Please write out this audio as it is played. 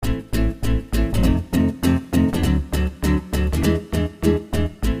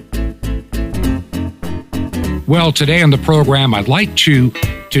Well, today on the program, I'd like to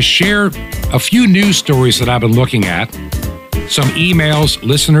share a few news stories that I've been looking at, some emails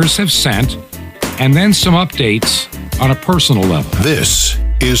listeners have sent, and then some updates on a personal level. This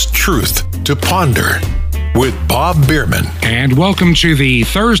is Truth to Ponder with Bob Bierman. And welcome to the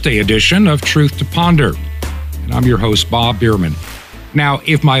Thursday edition of Truth to Ponder. And I'm your host, Bob Bierman. Now,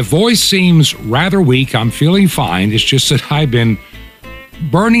 if my voice seems rather weak, I'm feeling fine. It's just that I've been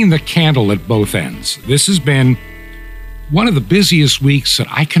burning the candle at both ends. This has been one of the busiest weeks that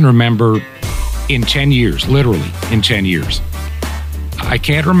I can remember in 10 years, literally in 10 years. I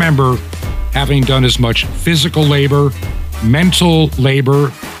can't remember having done as much physical labor, mental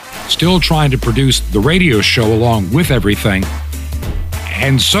labor, still trying to produce the radio show along with everything.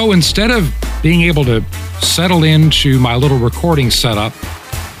 And so instead of being able to settle into my little recording setup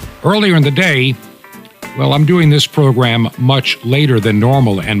earlier in the day, well, I'm doing this program much later than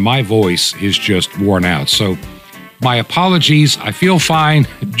normal and my voice is just worn out. So my apologies. I feel fine,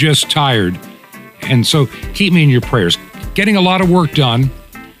 just tired. And so keep me in your prayers. Getting a lot of work done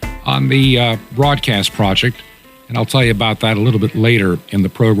on the broadcast project, and I'll tell you about that a little bit later in the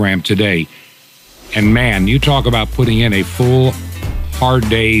program today. And man, you talk about putting in a full, hard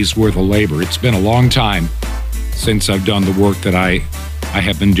day's worth of labor. It's been a long time since I've done the work that I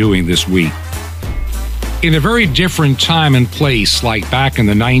have been doing this week. In a very different time and place, like back in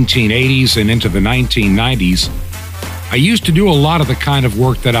the 1980s and into the 1990s, I used to do a lot of the kind of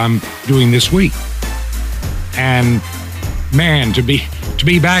work that I'm doing this week. And man, to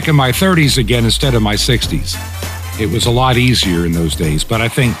be back in my 30s again instead of my 60s, it was a lot easier in those days. But I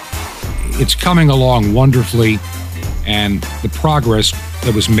think it's coming along wonderfully, and the progress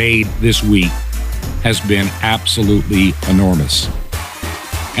that was made this week has been absolutely enormous.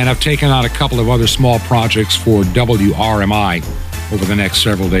 And I've taken on a couple of other small projects for WRMI over the next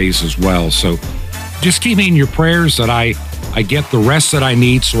several days as well. So just keep me in your prayers that I get the rest that I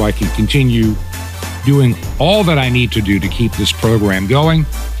need so I can continue doing all that I need to do to keep this program going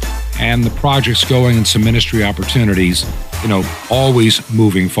and the projects going and some ministry opportunities, always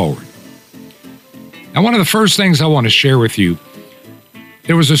moving forward. Now, one of the first things I want to share with you,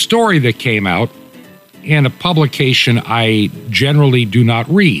 there was a story that came out in a publication I generally do not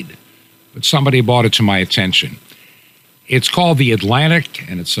read, but somebody brought it to my attention. It's called The Atlantic,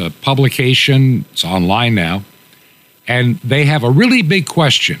 and it's a publication. It's online now, and they have a really big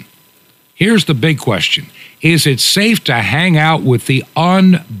question. Here's the big question. Is it safe to hang out with the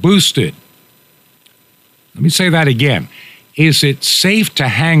unboosted? Let me say that again. Is it safe to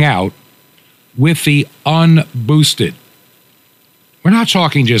hang out with the unboosted? We're not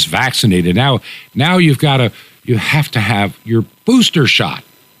talking just vaccinated. Now you have to have your booster shot.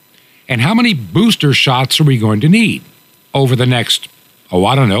 And how many booster shots are we going to need over the next,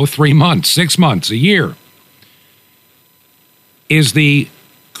 3 months, 6 months, a year? Is the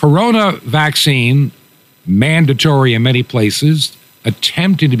corona vaccine mandatory in many places,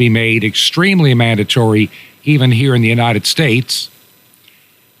 attempted to be made extremely mandatory even here in the United States?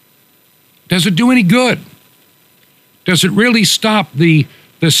 Does it do any good? Does it really stop the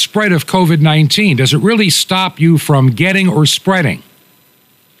spread of COVID-19? Does it really stop you from getting or spreading?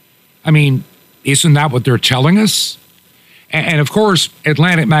 I mean, isn't that what they're telling us? And of course,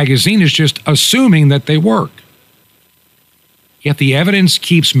 Atlantic Magazine is just assuming that they work. Yet the evidence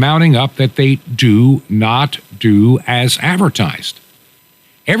keeps mounting up that they do not do as advertised.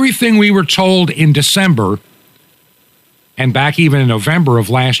 Everything we were told in December and back even in November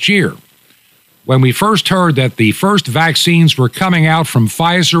of last year, when we first heard that the first vaccines were coming out from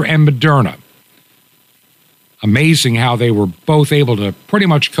Pfizer and Moderna. Amazing how they were both able to pretty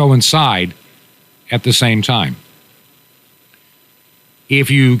much coincide at the same time.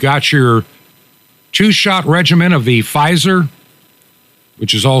 If you got your 2-shot regimen of the Pfizer,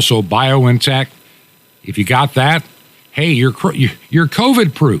 which is also BioNTech, if you got that, hey, you're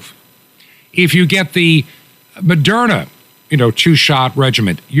COVID proof. If you get the Moderna, 2-shot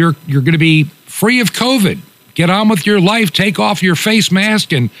regimen, you're going to be free of COVID. Get on with your life, take off your face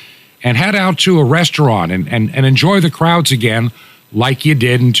mask and head out to a restaurant and enjoy the crowds again like you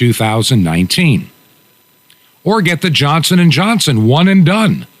did in 2019. Or get the Johnson & Johnson, one and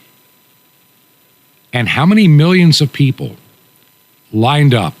done. And how many millions of people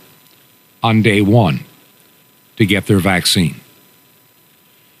lined up on day one to get their vaccine?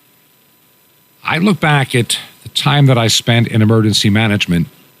 I look back at the time that I spent in emergency management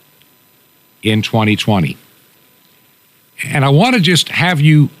in 2020. And I want to just have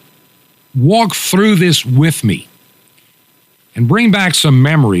you walk through this with me and bring back some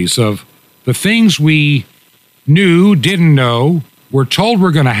memories of the things we knew, didn't know, were told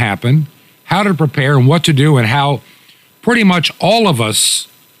were going to happen, how to prepare and what to do and how pretty much all of us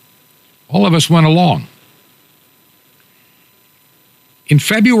went along. In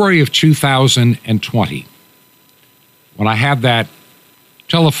February of 2020, when I had that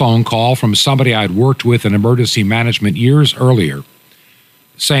telephone call from somebody I'd worked with in emergency management years earlier,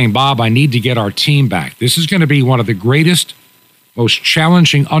 saying, Bob, I need to get our team back. This is going to be one of the greatest, most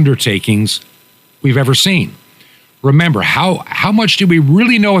challenging undertakings we've ever seen. Remember, how much did we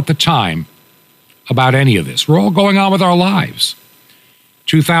really know at the time about any of this? We're all going on with our lives.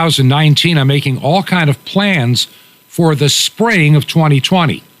 2019, I'm making all kind of plans for the spring of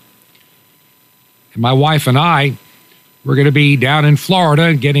 2020. And my wife and I, we're going to be down in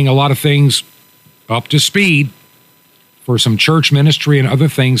Florida getting a lot of things up to speed for some church ministry and other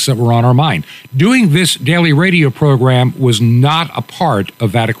things that were on our mind. Doing this daily radio program was not a part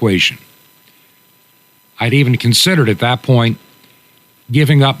of that equation. I'd even considered at that point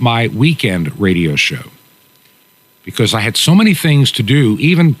giving up my weekend radio show because I had so many things to do.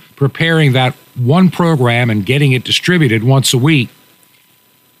 Even preparing that one program and getting it distributed once a week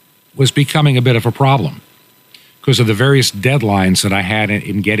was becoming a bit of a problem because of the various deadlines that I had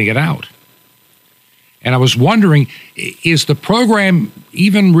in getting it out. And I was wondering, is the program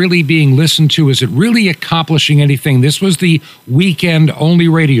even really being listened to? Is it really accomplishing anything? This was the weekend-only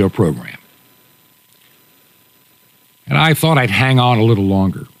radio program. And I thought I'd hang on a little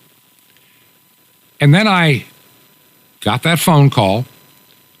longer. And then I got that phone call,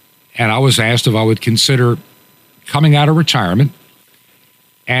 and I was asked if I would consider coming out of retirement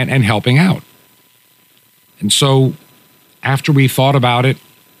and helping out. And so after we thought about it,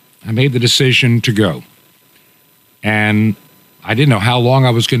 I made the decision to go. And I didn't know how long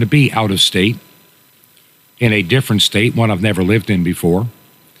I was going to be out of state, in a different state, one I've never lived in before.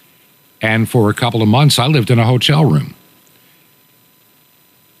 And for a couple of months, I lived in a hotel room.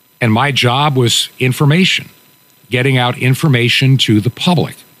 And my job was information, getting out information to the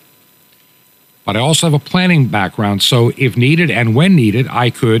public. But I also have a planning background, so if needed and when needed,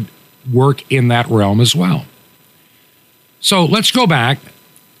 I could work in that realm as well. So let's go back,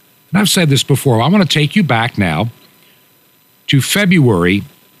 and I've said this before, I want to take you back now to February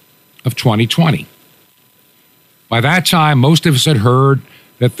of 2020. By that time, most of us had heard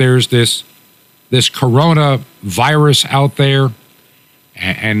that there's this coronavirus out there,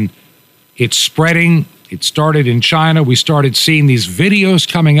 and it's spreading. It started in China. We started seeing these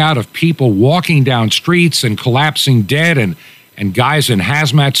videos coming out of people walking down streets and collapsing dead, and guys in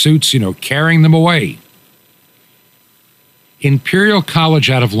hazmat suits, carrying them away. Imperial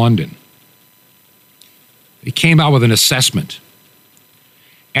College out of London, they came out with an assessment.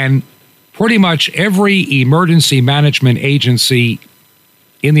 And pretty much every emergency management agency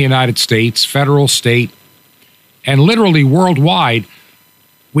in the United States, federal, state, and literally worldwide,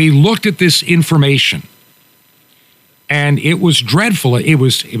 we looked at this information. And it was dreadful. It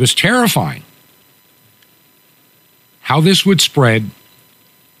was terrifying how this would spread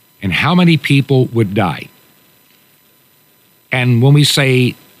and how many people would die. And when we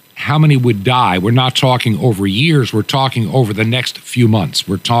say how many would die, we're not talking over years. We're talking over the next few months.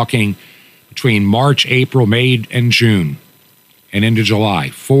 We're talking between March, April, May, and June, and into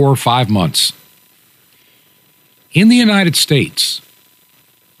July, 4 or 5 months. In the United States,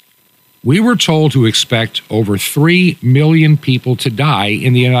 we were told to expect over 3 million people to die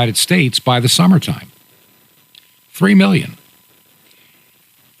in the United States by the summertime. 3 million.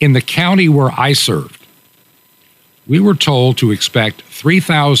 In the county where I served, we were told to expect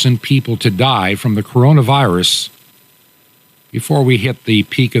 3,000 people to die from the coronavirus before we hit the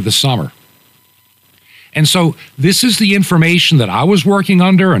peak of the summer. And so this is the information that I was working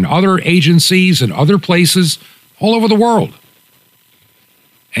under and other agencies and other places all over the world.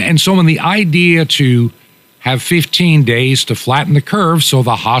 And so when the idea to have 15 days to flatten the curve so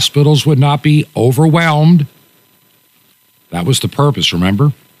the hospitals would not be overwhelmed, that was the purpose,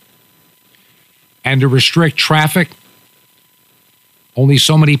 remember? And to restrict traffic, only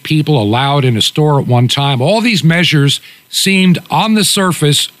so many people allowed in a store at one time. All these measures seemed on the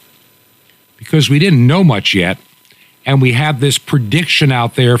surface, because we didn't know much yet, and we had this prediction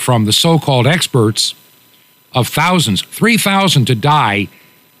out there from the so-called experts of thousands, 3,000 to die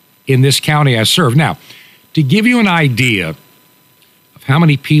in this county I serve. Now, to give you an idea of how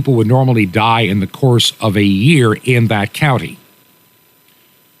many people would normally die in the course of a year in that county,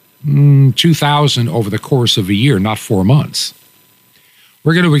 2,000 over the course of a year, not 4 months.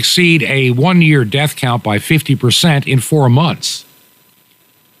 We're going to exceed a 1-year death count by 50% in 4 months.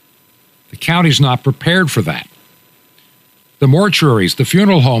 The county's not prepared for that. The mortuaries, the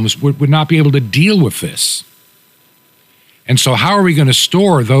funeral homes would not be able to deal with this. And so how are we going to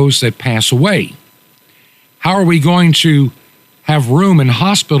store those that pass away? How are we going to have room in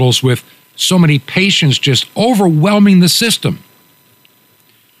hospitals with so many patients just overwhelming the system?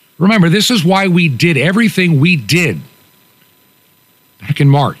 Remember, this is why we did everything we did back in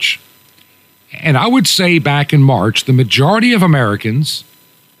March. And I would say back in March, the majority of Americans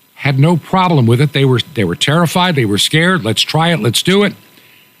had no problem with it. They were terrified. They were scared. Let's try it. Let's do it.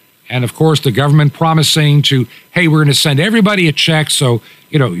 And of course, the government promising to, hey, we're going to send everybody a check. So,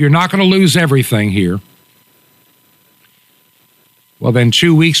 you're not going to lose everything here. Well, then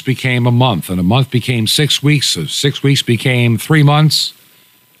 2 weeks became a month, and a month became 6 weeks. So 6 weeks became 3 months.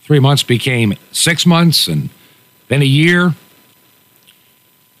 3 months became 6 months, and then a year.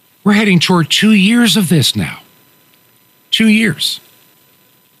 We're heading toward 2 years of this now. 2 years.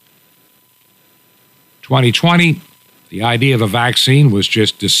 2020, the idea of a vaccine was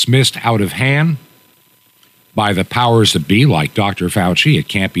just dismissed out of hand by the powers that be, like Dr. Fauci. It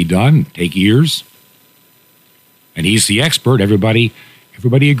can't be done. Take years. And he's the expert. Everybody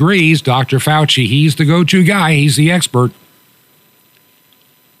agrees. Dr. Fauci, he's the go-to guy. He's the expert.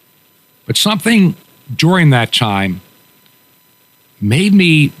 But something during that time made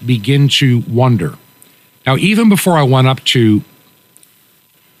me begin to wonder. Now, even before I went up to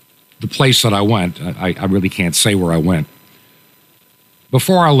the place that I went, I really can't say where I went.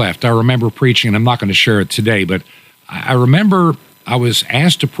 Before I left, I remember preaching, and I'm not going to share it today, but I remember I was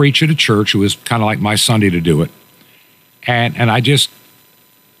asked to preach at a church. It was kind of like my Sunday to do it. And I just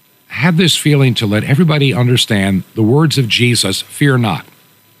had this feeling to let everybody understand the words of Jesus, fear not.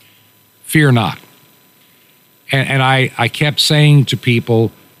 Fear not. And I kept saying to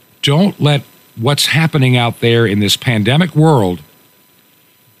people, don't let what's happening out there in this pandemic world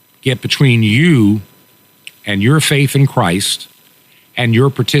get between you and your faith in Christ and your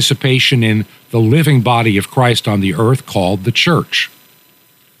participation in the living body of Christ on the earth called the church.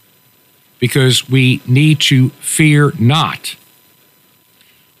 Because we need to fear not.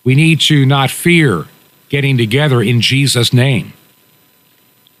 We need to not fear getting together in Jesus' name.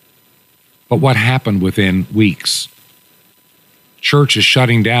 But what happened within weeks? Churches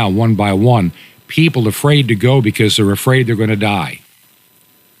shutting down one by one. People afraid to go because they're afraid they're going to die.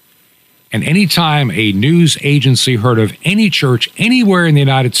 And anytime a news agency heard of any church anywhere in the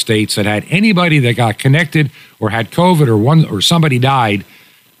United States that had anybody that got connected or had COVID or somebody died,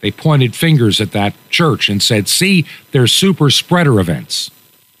 they pointed fingers at that church and said, see, they're super spreader events.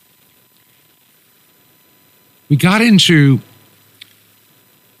 We got into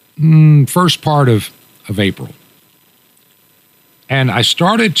first part of April. And I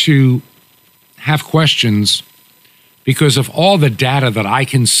started to have questions because of all the data that I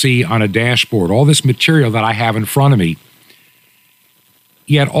can see on a dashboard, all this material that I have in front of me,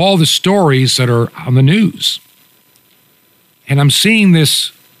 yet all the stories that are on the news. And I'm seeing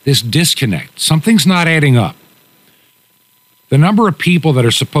this disconnect. Something's not adding up. The number of people that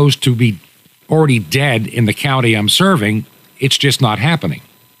are supposed to be already dead in the county I'm serving, it's just not happening.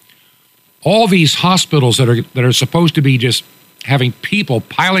 All these hospitals that are supposed to be just having people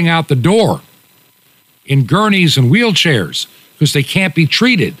piling out the door in gurneys and wheelchairs because they can't be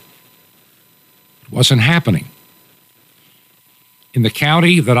treated. It wasn't happening. In the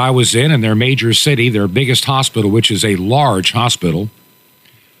county that I was in their major city, their biggest hospital, which is a large hospital,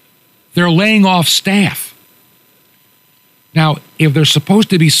 they're laying off staff. Now, if they're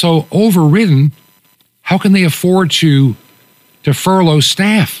supposed to be so overridden, how can they afford to furlough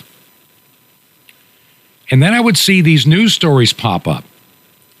staff? And then I would see these news stories pop up.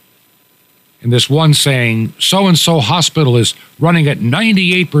 And this one saying, so-and-so hospital is running at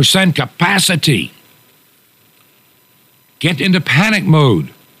 98% capacity. Get into panic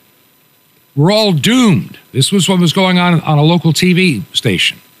mode. We're all doomed. This was what was going on a local TV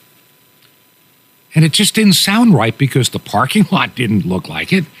station. And it just didn't sound right because the parking lot didn't look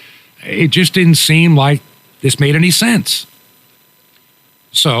like it. It just didn't seem like this made any sense.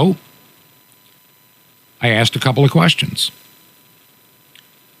 So I asked a couple of questions.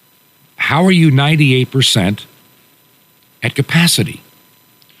 How are you 98% at capacity?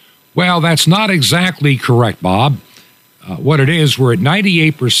 Well, that's not exactly correct, Bob. What it is, we're at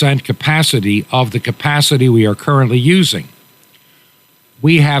 98% capacity of the capacity we are currently using.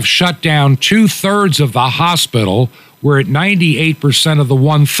 We have shut down 2/3 of the hospital. We're at 98% of the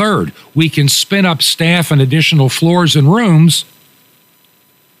 1/3. We can spin up staff and additional floors and rooms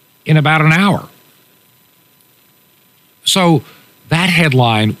in about an hour. So that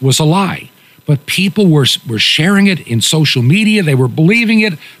headline was a lie. But people were sharing it in social media. They were believing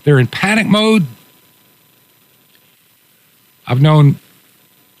it. They're in panic mode. I've known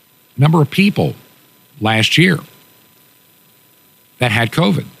a number of people last year that had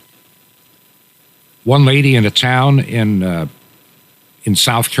COVID. One lady in a town in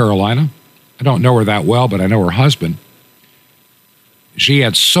South Carolina, I don't know her that well, but I know her husband. She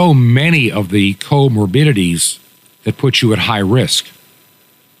had so many of the comorbidities that put you at high risk.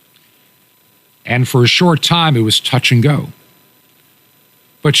 And for a short time, it was touch and go.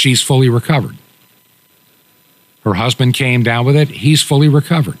 But she's fully recovered. Her husband came down with it. He's fully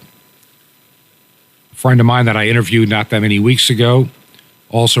recovered. A friend of mine that I interviewed not that many weeks ago,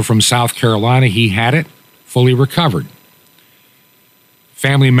 also from South Carolina, he had it, fully recovered.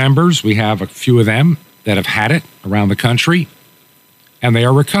 Family members, we have a few of them that have had it around the country, and they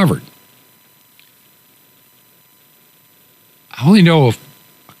are recovered. I only know of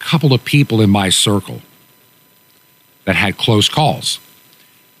a couple of people in my circle that had close calls.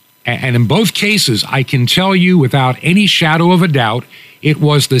 And in both cases, I can tell you without any shadow of a doubt, it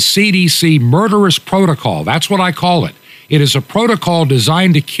was the CDC murderous protocol. That's what I call it. It is a protocol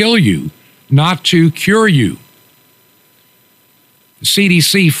designed to kill you, not to cure you. The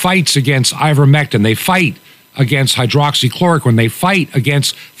CDC fights against ivermectin. They fight against hydroxychloroquine. They fight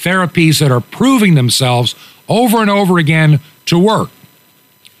against therapies that are proving themselves over and over again to work.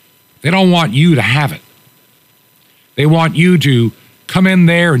 They don't want you to have it. They want you to come in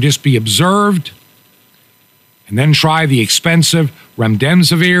there and just be observed and then try the expensive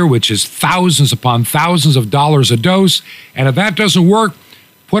remdesivir, which is thousands upon thousands of dollars a dose. And if that doesn't work,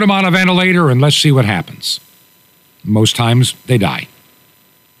 put them on a ventilator and let's see what happens. Most times they die.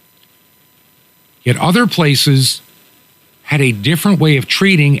 Yet other places had a different way of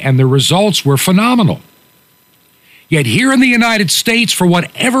treating and the results were phenomenal. Yet here in the United States, for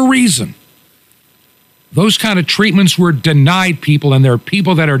whatever reason, those kind of treatments were denied people, and there are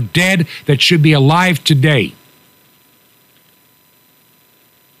people that are dead that should be alive today.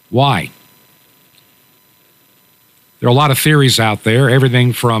 Why? There are a lot of theories out there,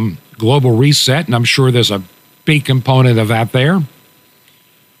 everything from global reset, and I'm sure there's a big component of that there.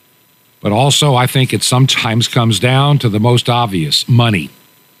 But also, I think it sometimes comes down to the most obvious, money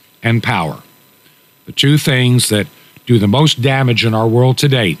and power. The two things that do the most damage in our world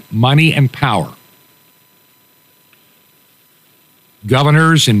today, money and power.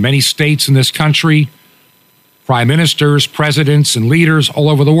 Governors in many states in this country, prime ministers, presidents, and leaders all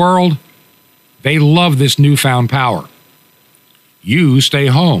over the world, they love this newfound power. You stay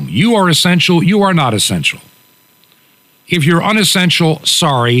home. You are essential. You are not essential. If you're unessential,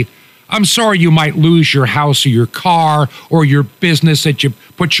 sorry. I'm sorry you might lose your house or your car or your business that you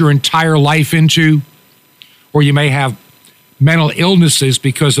put your entire life into, or you may have mental illnesses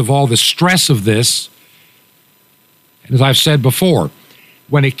because of all the stress of this. And as I've said before,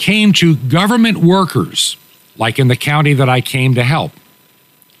 when it came to government workers, like in the county that I came to help,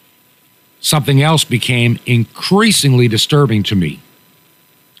 something else became increasingly disturbing to me.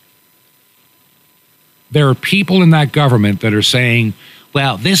 There are people in that government that are saying,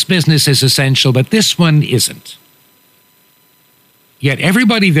 well, this business is essential, but this one isn't. Yet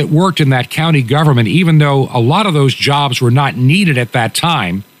everybody that worked in that county government, even though a lot of those jobs were not needed at that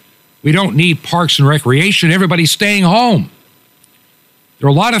time, we don't need parks and recreation, everybody's staying home. There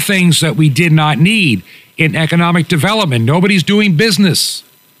are a lot of things that we did not need in economic development. Nobody's doing business.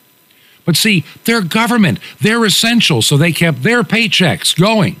 But see, they're government, they're essential, so they kept their paychecks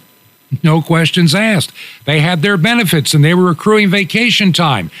going. No questions asked. They had their benefits and they were accruing vacation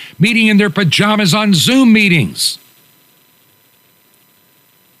time, meeting in their pajamas on Zoom meetings.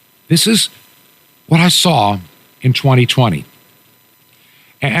 This is what I saw in 2020.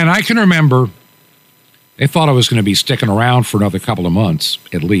 And I can remember they thought I was going to be sticking around for another couple of months,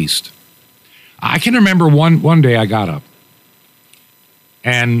 at least. I can remember one day I got up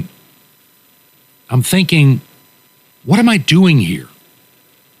and I'm thinking, what am I doing here?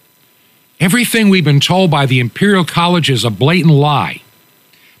 Everything we've been told by the Imperial College is a blatant lie.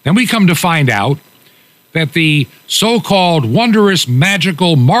 Then we come to find out that the so-called wondrous,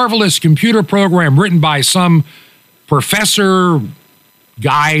 magical, marvelous computer program written by some professor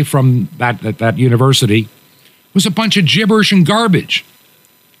guy from that university was a bunch of gibberish and garbage.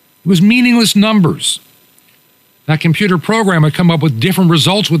 It was meaningless numbers. That computer program had come up with different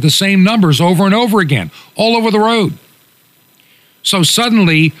results with the same numbers over and over again, all over the road. So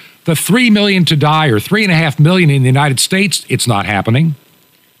suddenly, the 3 million to die, or 3.5 million in the United States, it's not happening.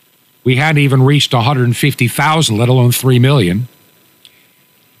 We hadn't even reached 150,000, let alone 3 million.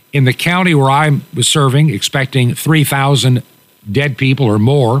 In the county where I was serving, expecting 3,000 dead people or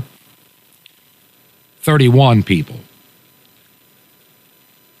more, 31 people.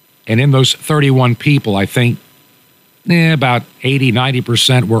 And in those 31 people, I think about 80,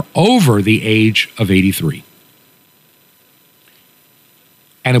 90% were over the age of 83.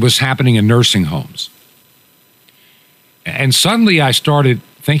 and it was happening in nursing homes. And suddenly I started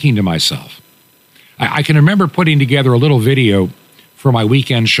thinking to myself, I can remember putting together a little video for my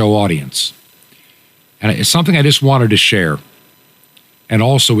weekend show audience. And it's something I just wanted to share, and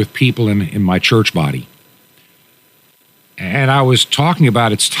also with people in my church body. And I was talking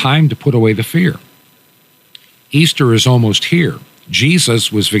about it's time to put away the fear. Easter is almost here.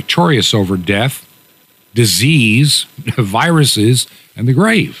 Jesus was victorious over death, disease, viruses, and the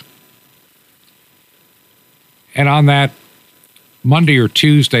grave. And on that Monday or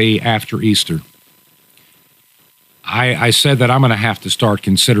Tuesday after Easter, I said that I'm going to have to start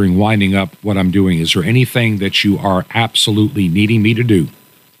considering winding up what I'm doing. Is there anything that you are absolutely needing me to do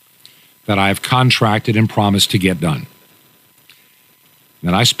that I've contracted and promised to get done?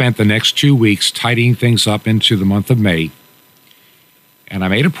 And I spent the next 2 weeks tidying things up into the month of May. And I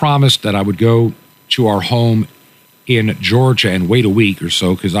made a promise that I would go to our home in Georgia and wait a week or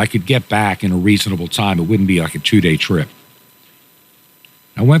so because I could get back in a reasonable time. It wouldn't be like a 2-day trip.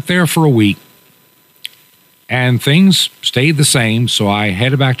 I went there for a week, and things stayed the same, so I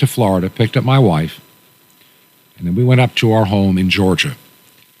headed back to Florida, picked up my wife, and then we went up to our home in Georgia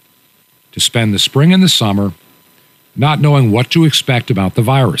to spend the spring and the summer not knowing what to expect about the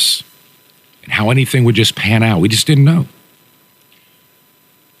virus and how anything would just pan out. We just didn't know.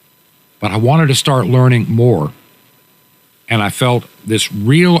 But I wanted to start learning more, and I felt this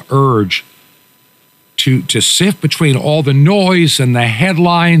real urge to sift between all the noise and the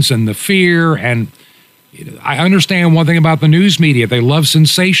headlines and the fear. And I understand one thing about the news media. They love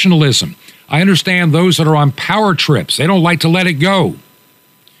sensationalism. I understand those that are on power trips. They don't like to let it go.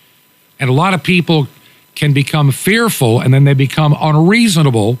 And a lot of people can become fearful, and then they become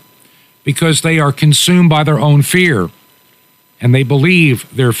unreasonable because they are consumed by their own fear, and they believe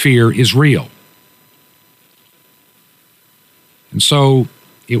their fear is real. And so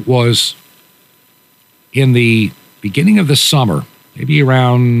it was in the beginning of the summer, maybe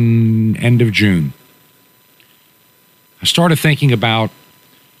around end of June, I started thinking about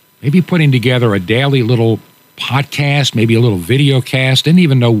maybe putting together a daily little podcast, maybe a little video cast. Didn't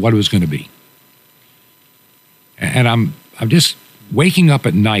even know what it was going to be. And I'm just waking up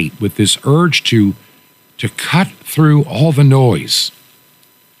at night with this urge to cut through all the noise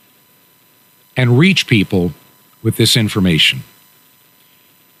and reach people with this information.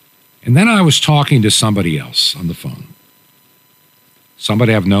 And then I was talking to somebody else on the phone,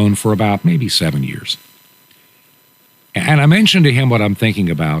 somebody I've known for about maybe 7 years. And I mentioned to him what I'm thinking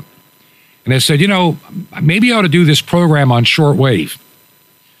about. And I said, maybe I ought to do this program on shortwave.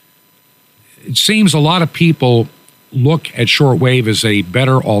 It seems a lot of people look at shortwave as a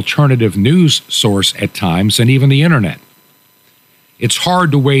better alternative news source at times than even the internet. It's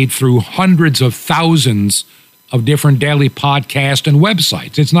hard to wade through hundreds of thousands of different daily podcasts and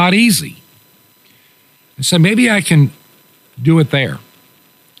websites. It's not easy. I said, maybe I can do it there.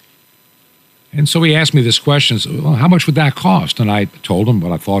 And so he asked me this question, well, how much would that cost? And I told him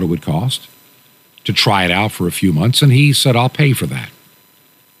what I thought it would cost to try it out for a few months. And he said, I'll pay for that.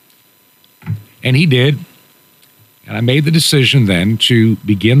 And he did. And I made the decision then to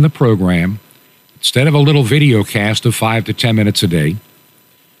begin the program, instead of a little video cast of 5 to 10 minutes a day,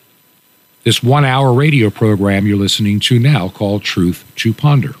 this 1-hour radio program you're listening to now called Truth to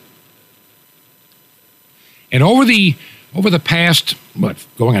Ponder. And over the past,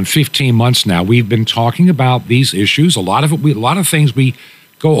 going on 15 months now, we've been talking about these issues. A lot of things we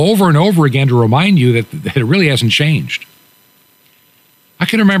go over and over again to remind you that it really hasn't changed. I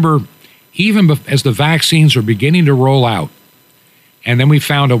can remember even as the vaccines were beginning to roll out, and then we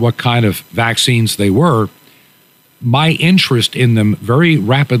found out what kind of vaccines they were, my interest in them very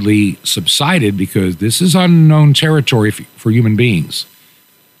rapidly subsided because this is unknown territory for human beings.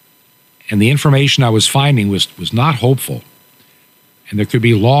 And the information I was finding was not hopeful, and there could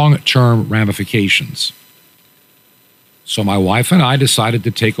be long-term ramifications. So my wife and I decided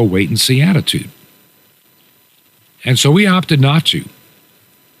to take a wait-and-see attitude. And so we opted not to,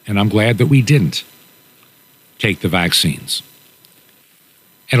 and I'm glad that we didn't take the vaccines.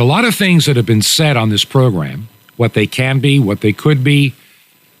 And a lot of things that have been said on this program, what they can be, what they could be,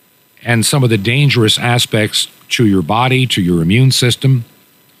 and some of the dangerous aspects to your body, to your immune system.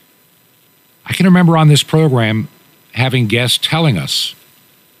 I can remember on this program having guests telling us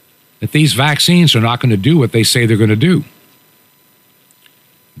that these vaccines are not going to do what they say they're going to do.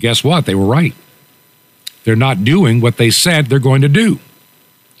 Guess what? They were right. They're not doing what they said they're going to do.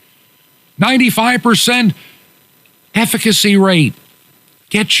 95% efficacy rate.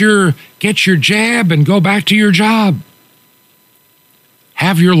 Get your jab and go back to your job.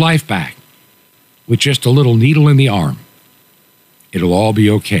 Have your life back with just a little needle in the arm. It'll all be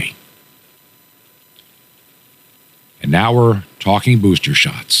okay. And now we're talking booster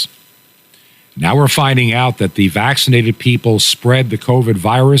shots. Now we're finding out that the vaccinated people spread the COVID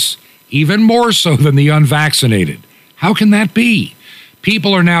virus even more so than the unvaccinated. How can that be?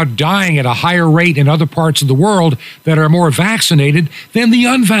 People are now dying at a higher rate in other parts of the world that are more vaccinated than the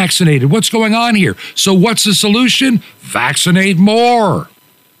unvaccinated. What's going on here? So what's the solution? Vaccinate more.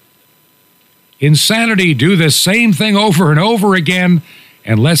 Insanity. Do the same thing over and over again,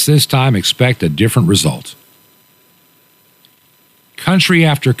 and let's this time expect a different result. Country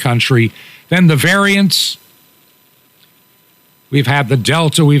after country. Then the variants. We've had the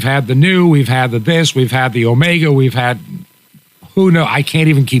Delta, we've had the new, we've had the this, we've had the Omega, we've had who knows? I can't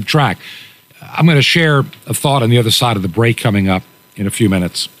even keep track. I'm going to share a thought on the other side of the break coming up in a few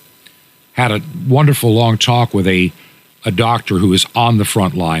minutes. Had a wonderful long talk with a doctor who is on the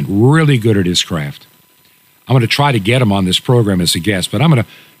front line, really good at his craft. I'm going to try to get him on this program as a guest, but I'm going to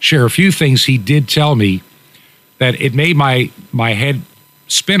share a few things he did tell me that it made my head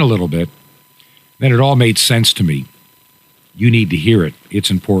spin a little bit. Then it all made sense to me. You need to hear it. It's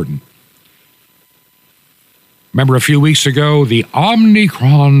important. Remember a few weeks ago, the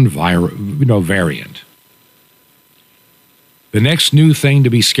Omicron variant. The next new thing to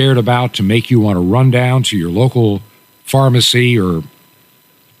be scared about to make you want to run down to your local pharmacy or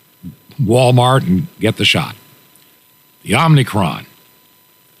Walmart and get the shot. The Omicron.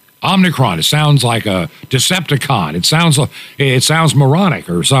 Omicron, it sounds like a Decepticon. It sounds moronic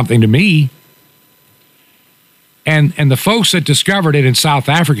or something to me. And the folks that discovered it in South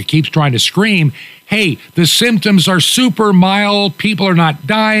Africa keeps trying to scream, hey, the symptoms are super mild. People are not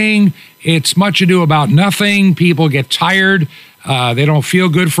dying. It's much ado about nothing. People get tired. They don't feel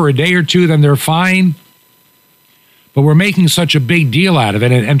good for a day or two, then they're fine. But we're making such a big deal out of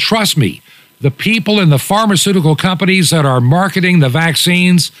it. And trust me, the people in the pharmaceutical companies that are marketing the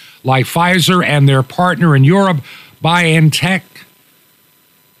vaccines, like Pfizer and their partner in Europe, BioNTech,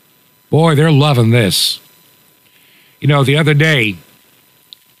 boy, they're loving this. You know, the other day,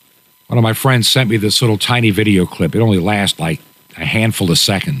 one of my friends sent me this little tiny video clip. It only lasts like a handful of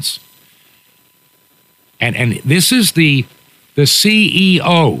seconds. And this is the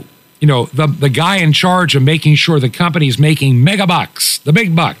CEO, you know, the guy in charge of making sure the company's making mega bucks, the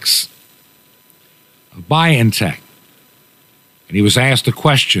big bucks, of BioNTech. And he was asked a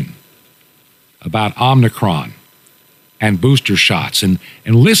question about Omicron and booster shots. And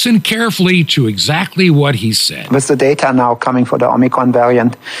listen carefully to exactly what he said. With the data now coming for the Omicron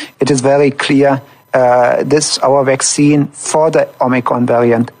variant, it is very clear our vaccine for the Omicron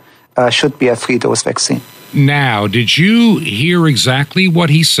variant should be a 3-dose vaccine. Now, did you hear exactly what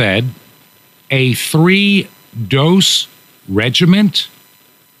he said? A 3-dose regimen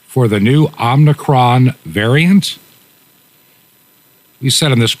for the new Omicron variant? We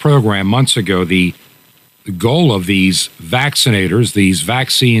said on this program months ago, the goal of these vaccinators, these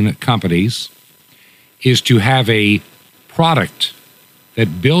vaccine companies, is to have a product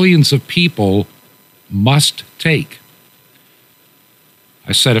that billions of people must take.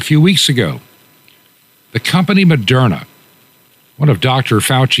 I said a few weeks ago, the company Moderna, one of Dr.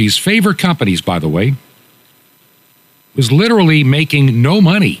 Fauci's favorite companies, by the way, was literally making no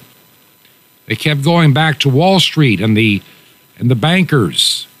money. They kept going back to Wall Street and the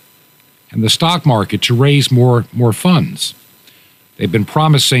bankers and the stock market to raise more funds. They've been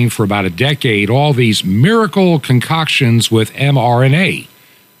promising for about a decade all these miracle concoctions with mRNA,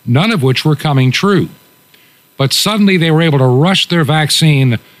 none of which were coming true. But suddenly they were able to rush their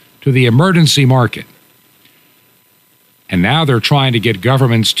vaccine to the emergency market. And now they're trying to get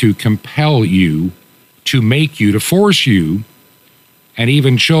governments to compel you, to make you, to force you, and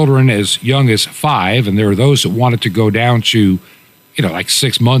even children as young as 5, and there are those that want it to go down to, like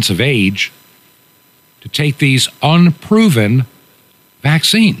 6 months of age, to take these unproven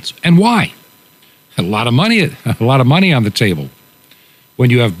vaccines. And why? A lot of money on the table. When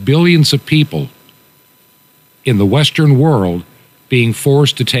you have billions of people in the Western world being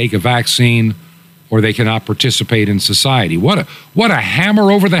forced to take a vaccine or they cannot participate in society. What a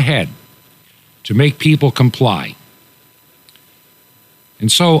hammer over the head to make people comply.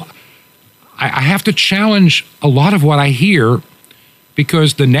 And so I have to challenge a lot of what I hear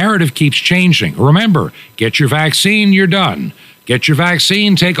because the narrative keeps changing. Remember, get your vaccine, you're done. Get your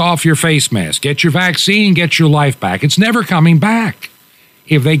vaccine, take off your face mask. Get your vaccine, get your life back. It's never coming back.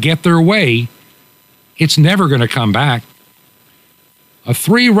 If they get their way, it's never going to come back. A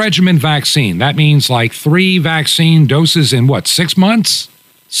 3-regimen vaccine, that means like 3 vaccine doses in 6 months?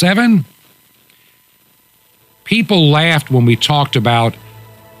 7? People laughed when we talked about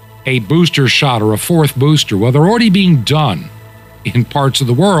a booster shot or a 4th booster. Well, they're already being done. in parts of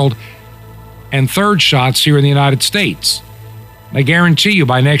the world and third shots here in the United States. I guarantee you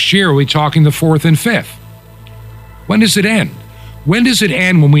by next year, we'll be talking the fourth and fifth. When does it end? When does it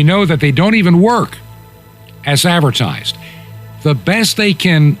end when we know that they don't even work as advertised? The best they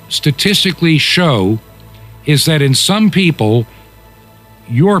can statistically show is that in some people,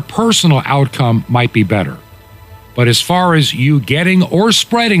 your personal outcome might be better. But as far as you getting or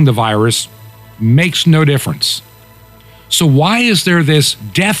spreading the virus, makes no difference. So why is there this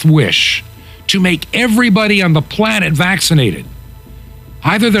death wish to make everybody on the planet vaccinated?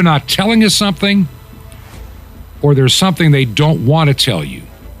 Either they're not telling us something, or there's something they don't want to tell you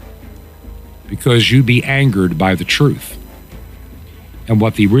because you'd be angered by the truth and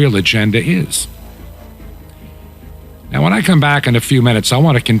what the real agenda is. Now, when I come back in a few minutes, I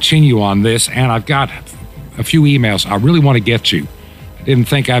want to continue on this, and I've got a few emails I really want to get to. I didn't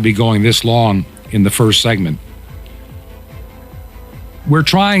think I'd be going this long in the first segment. We're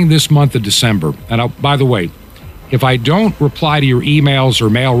trying this month of December, and by the way, if I don't reply to your emails or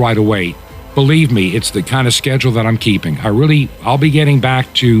mail right away, believe me, it's the kind of schedule that I'm keeping. I'll be getting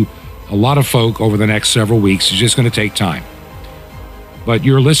back to a lot of folk over the next several weeks. It's just going to take time. But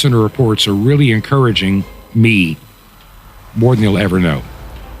your listener reports are really encouraging me more than you'll ever know.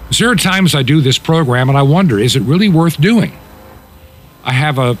 There are times I do this program and I wonder, is it really worth doing? I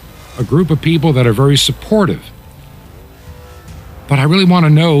have a group of people that are very supportive. But I really want to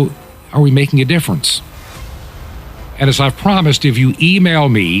know, are we making a difference? And as I've promised, if you email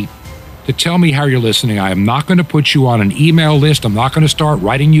me to tell me how you're listening, I am not going to put you on an email list. I'm not going to start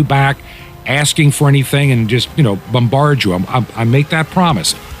writing you back, asking for anything and just, bombard you. I make that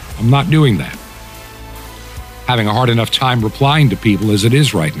promise. I'm not doing that. Having a hard enough time replying to people as it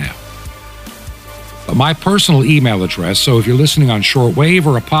is right now. But my personal email address, so if you're listening on shortwave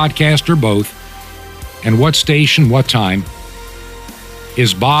or a podcast or both, and what station, what time,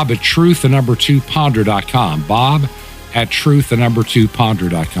 is bob@truth2ponder.com.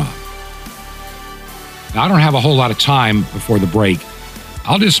 bob@truth2ponder.com. Now, I don't have a whole lot of time before the break.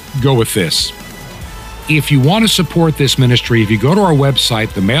 I'll just go with this. If you want to support this ministry, if you go to our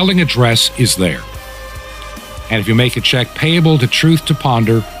website, the mailing address is there. And if you make a check payable to Truth to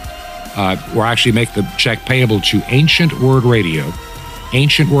Ponder, or actually make the check payable to Ancient Word Radio,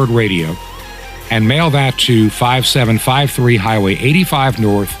 and mail that to 5753 Highway 85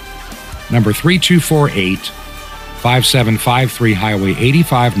 North, number 3248, 5753 Highway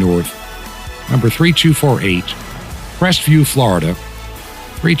 85 North, number 3248, Crestview, Florida,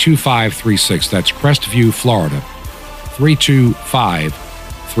 32536. That's Crestview, Florida,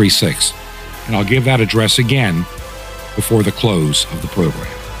 32536. And I'll give that address again before the close of the program.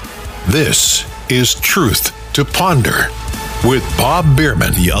 This is Truth to Ponder with Bob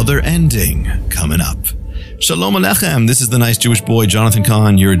Bierman. The other ending coming up. Shalom Aleichem. This is the nice Jewish boy, Jonathan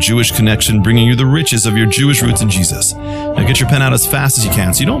Kahn, your Jewish connection, bringing you the riches of your Jewish roots in Jesus. Now get your pen out as fast as you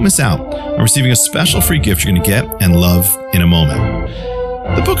can so you don't miss out on receiving a special free gift you're going to get and love in a moment.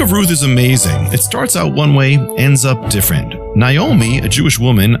 The book of Ruth is amazing. It starts out one way, ends up different. Naomi, a Jewish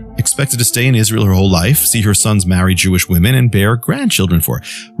woman, expected to stay in Israel her whole life, see her sons marry Jewish women, and bear grandchildren for her.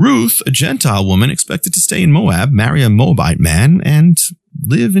 Ruth, a Gentile woman, expected to stay in Moab, marry a Moabite man, and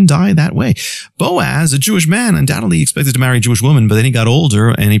live and die that way. Boaz, a Jewish man, undoubtedly expected to marry a Jewish woman, but then he got older,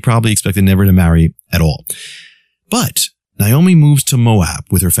 and he probably expected never to marry at all. But Naomi moves to Moab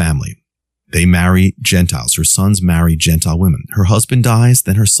with her family. They marry Gentiles. Her sons marry Gentile women. Her husband dies,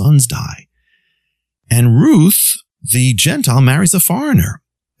 then her sons die. And Ruth, the Gentile, marries a foreigner,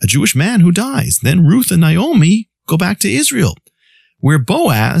 a Jewish man who dies. Then Ruth and Naomi go back to Israel, where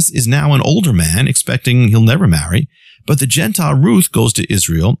Boaz is now an older man, expecting he'll never marry. But the Gentile Ruth goes to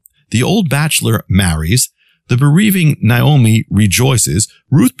Israel. The old bachelor marries. The bereaving Naomi rejoices.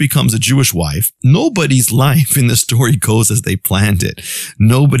 Ruth becomes a Jewish wife. Nobody's life in the story goes as they planned it.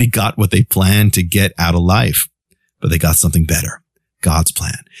 Nobody got what they planned to get out of life, but they got something better. God's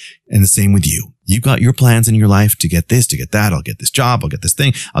plan. And the same with you. You got your plans in your life to get this, to get that. I'll get this job. I'll get this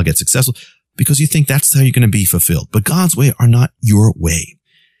thing. I'll get successful because you think that's how you're going to be fulfilled. But God's way are not your way.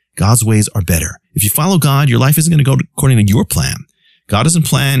 God's ways are better. If you follow God, your life isn't going to go according to your plan. God doesn't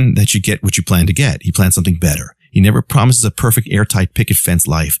plan that you get what you plan to get. He plans something better. He never promises a perfect airtight picket fence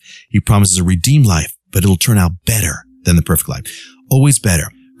life. He promises a redeemed life, but it'll turn out better than the perfect life. Always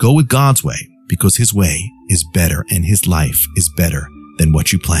better. Go with God's way because his way is better and his life is better than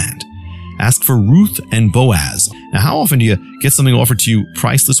what you planned. Ask for Ruth and Boaz. Now, how often do you get something offered to you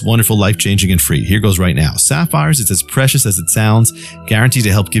priceless, wonderful, life-changing, and free? Here goes right now. Sapphires, it's as precious as it sounds, guaranteed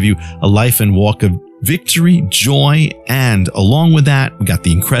to help give you a life and walk of victory, joy, and along with that, we got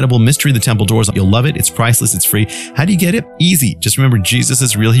the incredible Mystery of the Temple Doors. You'll love it. It's priceless. It's free. How do you get it? Easy. Just remember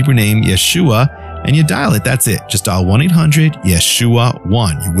Jesus' real Hebrew name, Yeshua, and you dial it. That's it. Just dial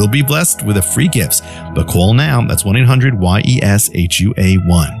 1-800-YESHUA-1. You will be blessed with a free gifts, but call now. That's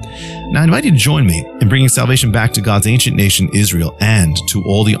 1-800-YESHUA-1. Now, I invite you to join me in bringing salvation back to God's ancient nation, Israel, and to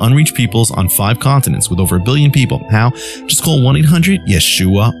all the unreached peoples on 5 continents with over 1 billion people. How? Just call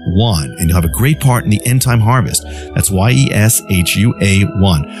 1-800-YESHUA-1, and you'll have a great part in the end time harvest. That's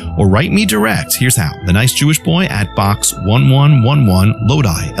YESHUA-1. Or write me direct. Here's how. The Nice Jewish Boy at Box 1111,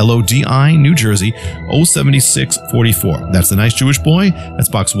 Lodi, Lodi, New Jersey, 07644. That's The Nice Jewish Boy. That's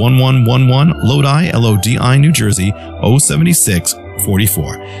Box 1111, Lodi, Lodi, New Jersey,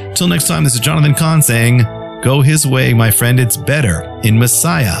 07644. Till next time, this is Jonathan Kahn saying, go his way, my friend. It's better in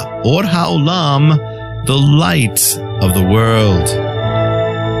Messiah, Or HaOlam, the light of the world.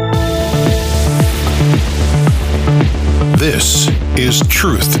 This is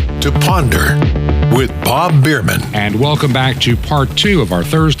Truth to Ponder with Bob Bierman. And welcome back to part 2 of our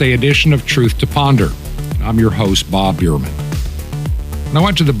Thursday edition of Truth to Ponder. I'm your host, Bob Bierman. When I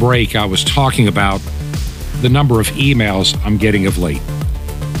went to the break, I was talking about the number of emails I'm getting of late.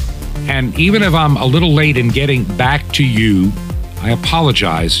 And even if I'm a little late in getting back to you, I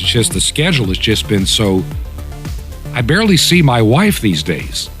apologize. It's just the schedule has just been so... I barely see my wife these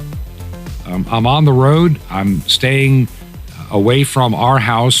days. I'm on the road. I'm staying away from our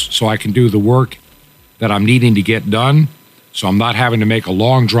house so I can do the work that I'm needing to get done. So I'm not having to make a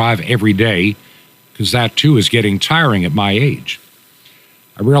long drive every day, because that too is getting tiring at my age.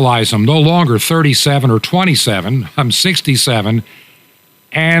 I realize I'm no longer 37 or 27. I'm 67.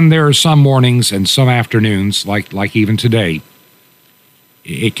 And there are some mornings and some afternoons, like even today,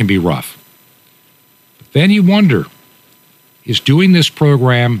 it can be rough. But then you wonder, is doing this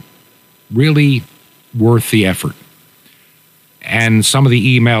program really worth the effort? And some of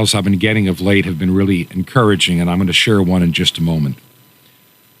the emails I've been getting of late have been really encouraging, and I'm going to share one in just a moment.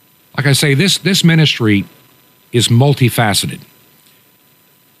 Like I say, this ministry is multifaceted.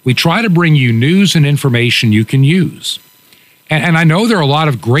 We try to bring you news and information you can use. And I know there are a lot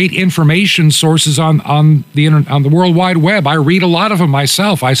of great information sources on the World Wide Web. I read a lot of them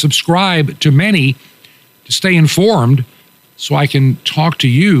myself. I subscribe to many to stay informed so I can talk to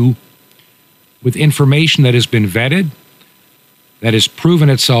you with information that has been vetted, that has proven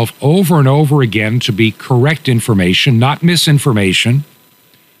itself over and over again to be correct information, not misinformation.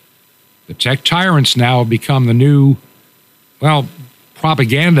 The tech tyrants now have become the new,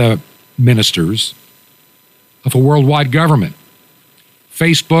 propaganda ministers of a worldwide government.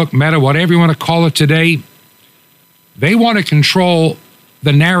 Facebook, Meta, whatever you want to call it today, they want to control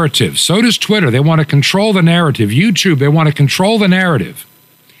the narrative. So does Twitter. They want to control the narrative. YouTube, they want to control the narrative.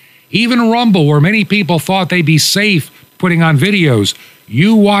 Even Rumble, where many people thought they'd be safe putting on videos,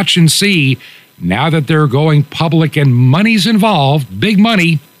 you watch and see, now that they're going public and money's involved, big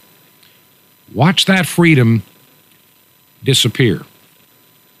money, watch that freedom disappear.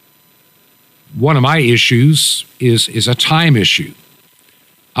 One of my issues is a time issue.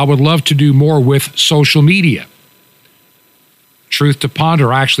 I would love to do more with social media. Truth to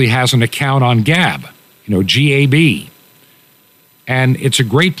Ponder actually has an account on Gab, G-A-B. And it's a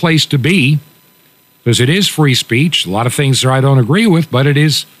great place to be because it is free speech. A lot of things there I don't agree with, but it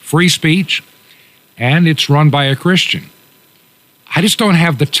is free speech, and it's run by a Christian. I just don't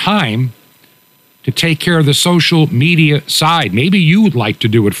have the time to take care of the social media side. Maybe you would like to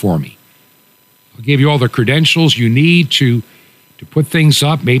do it for me. I'll give you all the credentials you need to put things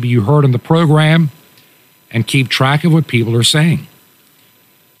up. Maybe you heard on the program, and keep track of what people are saying.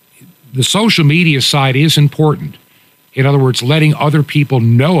 The social media side is important. In other words, letting other people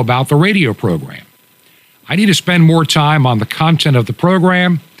know about the radio program. I need to spend more time on the content of the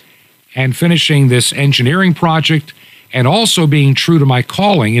program and finishing this engineering project, and also being true to my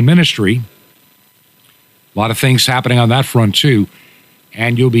calling in ministry. A lot of things happening on that front too.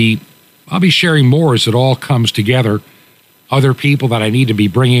 And I'll be sharing more as it all comes together. Other people that I need to be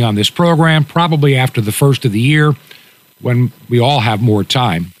bringing on this program, probably after the first of the year, when we all have more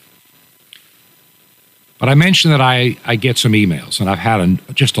time. But I mentioned that I get some emails, and I've had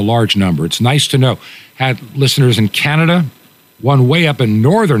just a large number. It's nice to know. Had listeners in Canada, one way up in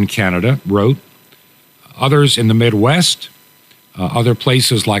northern Canada wrote, others in the Midwest, other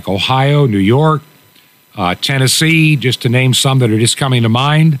places like Ohio, New York, Tennessee, just to name some that are just coming to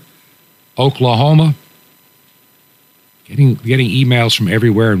mind, Oklahoma. Getting emails from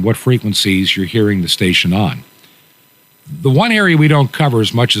everywhere and what frequencies you're hearing the station on. The one area we don't cover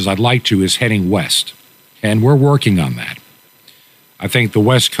as much as I'd like to is heading west, and we're working on that. I think the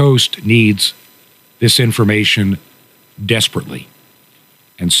West Coast needs this information desperately.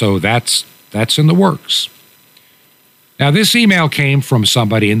 And so that's in the works. Now, this email came from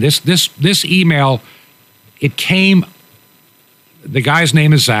somebody, and this email, it came, the guy's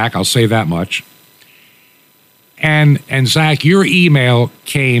name is Zach, I'll say that much. And Zach, your email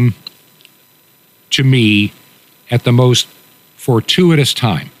came to me at the most fortuitous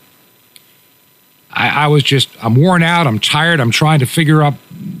time. I'm worn out, I'm tired, I'm trying to figure out,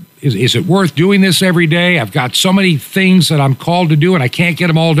 is it worth doing this every day? I've got so many things that I'm called to do and I can't get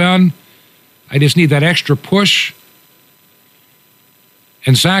them all done. I just need that extra push.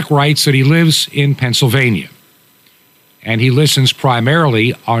 And Zach writes that he lives in Pennsylvania and he listens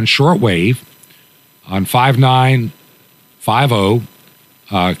primarily on shortwave on 5950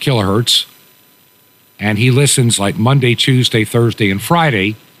 kilohertz. And he listens like Monday, Tuesday, Thursday, and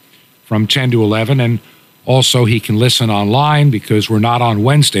Friday from 10 to 11. And also he can listen online because we're not on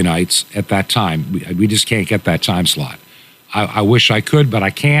Wednesday nights at that time. We just can't get that time slot. I wish I could, but I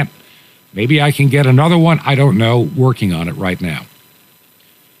can't. Maybe I can get another one. I don't know. Working on it right now.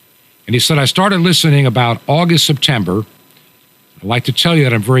 And he said, I started listening about August, September. I'd like to tell you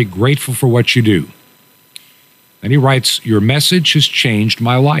that I'm very grateful for what you do. And he writes, your message has changed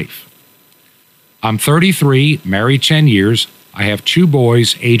my life. I'm 33, married 10 years. I have 2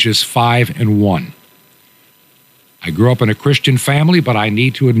 boys, ages 5 and 1. I grew up in a Christian family, but I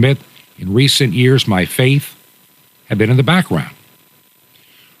need to admit, in recent years, my faith had been in the background.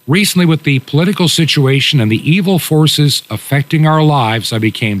 Recently, with the political situation and the evil forces affecting our lives, I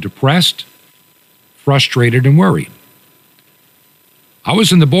became depressed, frustrated, and worried. I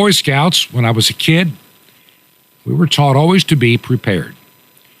was in the Boy Scouts when I was a kid. We were taught always to be prepared.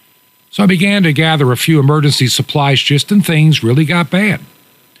 So I began to gather a few emergency supplies just when things really got bad.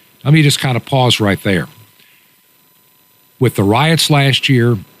 Let me just kind of pause right there. With the riots last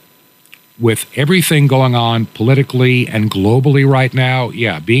year, with everything going on politically and globally right now,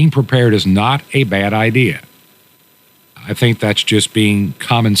 yeah, being prepared is not a bad idea. I think that's just being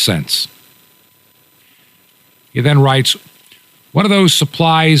common sense. He then writes, one of those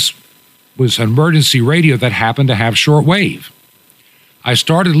supplies was an emergency radio that happened to have shortwave. I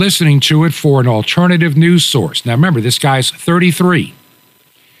started listening to it for an alternative news source. Now remember, this guy's 33.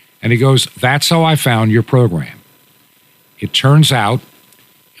 And he goes, that's how I found your program. It turns out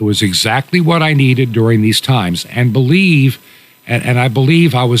it was exactly what I needed during these times and I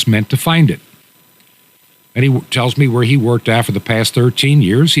believe I was meant to find it. And he tells me where he worked at for the past 13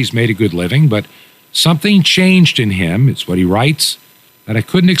 years. He's made a good living, but something changed in him, it's what he writes, that I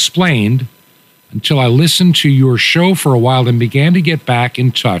couldn't explain until I listened to your show for a while and began to get back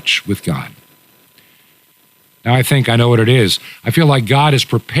in touch with God. Now I think I know what it is. I feel like God is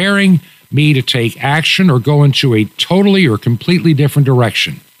preparing me to take action or go into a totally or completely different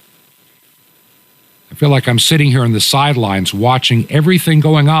direction. I feel like I'm sitting here on the sidelines watching everything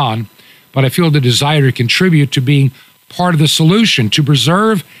going on, but I feel the desire to contribute to being part of the solution to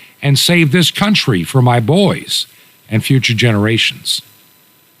preserve and save this country for my boys and future generations.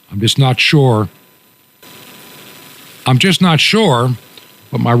 I'm just not sure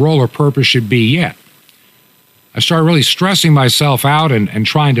what my role or purpose should be yet. I started really stressing myself out and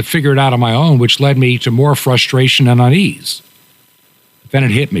trying to figure it out on my own, which led me to more frustration and unease. Then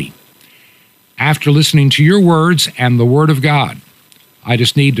it hit me. After listening to your words and the Word of God, I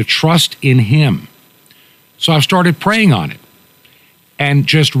just need to trust in Him. So I've started praying on it and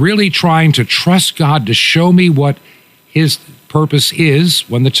just really trying to trust God to show me what His purpose is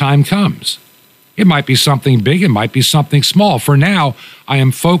when the time comes. It might be something big, it might be something small. For now, I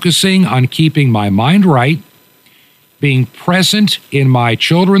am focusing on keeping my mind right, being present in my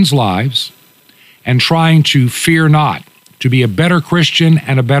children's lives, and trying to fear not, to be a better Christian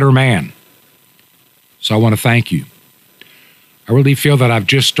and a better man. So I want to thank you. I really feel that I've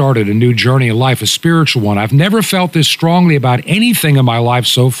just started a new journey in life, a spiritual one. I've never felt this strongly about anything in my life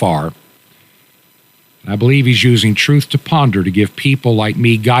so far. I believe He's using Truth to Ponder to give people like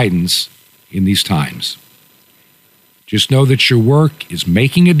me guidance in these times. Just know that your work is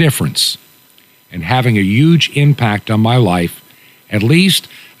making a difference and having a huge impact on my life. At least,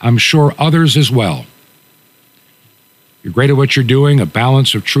 I'm sure others as well. You're great at what you're doing. A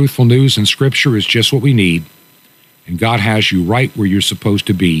balance of truthful news and Scripture is just what we need. And God has you right where you're supposed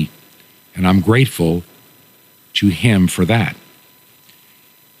to be. And I'm grateful to Him for that.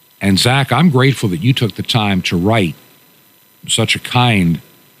 And Zach, I'm grateful that you took the time to write such a kind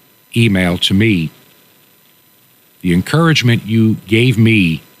email to me. The encouragement you gave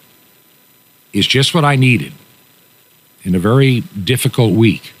me is just what I needed in a very difficult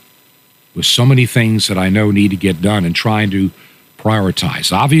week with so many things that I know need to get done and trying to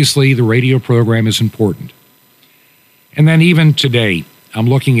prioritize. Obviously, the radio program is important. And then even today, I'm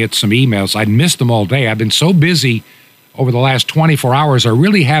looking at some emails. I'd missed them all day. I've been so busy over the last 24 hours, I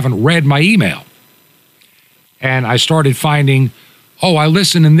really haven't read my email. And I started finding, I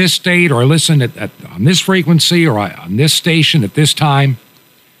listen in this state, or I listen on this frequency, or on this station at this time.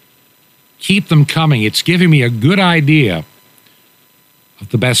 Keep them coming. It's giving me a good idea of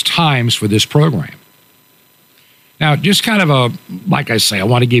the best times for this program. Now, just kind of like I say, I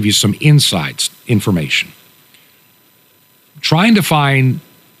want to give you some insights, information. Trying to find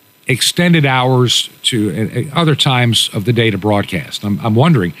extended hours to other times of the day to broadcast. I'm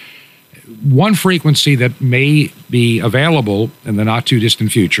wondering, one frequency that may be available in the not too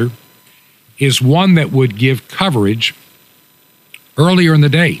distant future is one that would give coverage earlier in the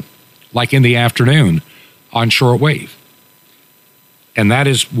day, like in the afternoon on shortwave. And that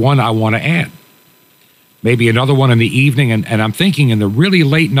is one I want to add. Maybe another one in the evening, and I'm thinking in the really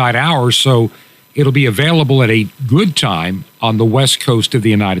late night hours, so it'll be available at a good time on the west coast of the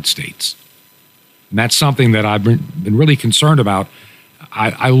United States. And that's something that I've been really concerned about.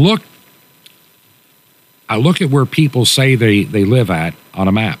 I look at where people say they live at on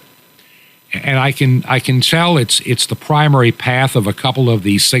a map. And I can tell it's the primary path of a couple of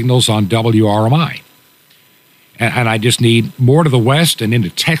these signals on WRMI. And I just need more to the west and into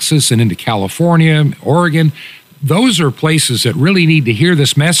Texas and into California, Oregon. Those are places that really need to hear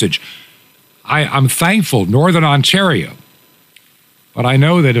this message. I'm thankful, Northern Ontario, but I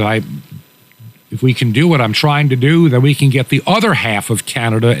know that if we can do what I'm trying to do, then we can get the other half of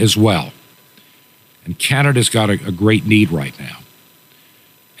Canada as well. And Canada's got a great need right now.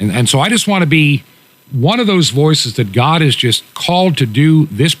 And so I just want to be one of those voices that God has just called to do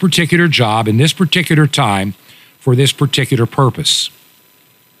this particular job in this particular time for this particular purpose.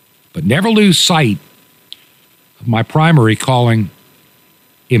 But never lose sight of my primary calling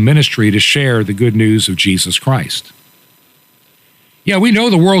in ministry to share the good news of Jesus Christ. Yeah, we know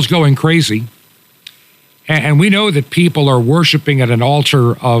the world's going crazy, and we know that people are worshiping at an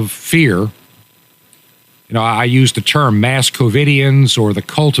altar of fear. You know, I use the term mass COVIDians or the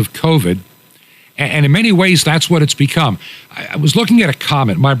cult of COVID, and in many ways, that's what it's become. I was looking at a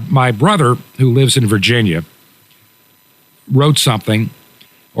comment. My brother, who lives in Virginia, wrote something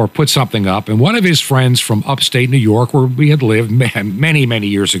or put something up, and one of his friends from upstate New York, where we had lived many, many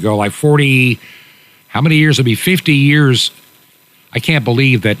years ago, like 40, how many years? It'll be 50 years. I can't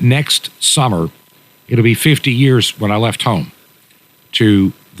believe that next summer, it'll be 50 years when I left home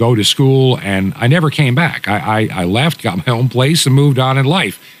to go to school, and I never came back. I left, got my own place, and moved on in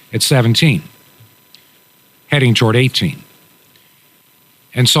life at 17, heading toward 18.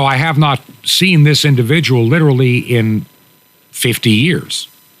 And so I have not seen this individual literally in 50 years.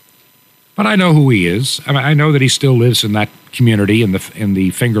 But I know who he is. I mean, I know that he still lives in that community in the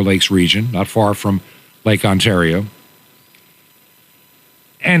Finger Lakes region, not far from Lake Ontario.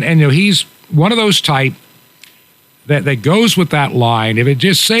 And you know, he's one of those type that goes with that line. If it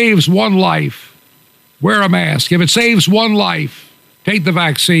just saves one life, wear a mask. If it saves one life, take the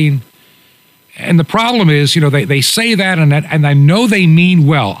vaccine. And the problem is, you know, they say that, and I know they mean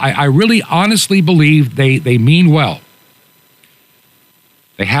well. I really honestly believe they mean well.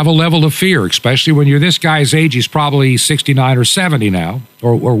 They have a level of fear, especially when you're this guy's age. He's probably 69 or 70 now,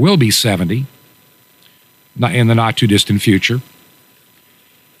 or will be 70 in the not too distant future.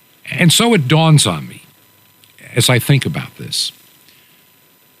 And so it dawns on me as I think about this.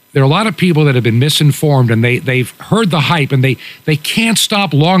 There are a lot of people that have been misinformed, and they've heard the hype, and they can't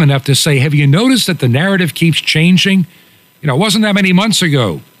stop long enough to say, have you noticed that the narrative keeps changing? You know, it wasn't that many months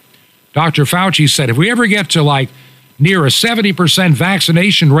ago. Dr. Fauci said, if we ever get to like near a 70%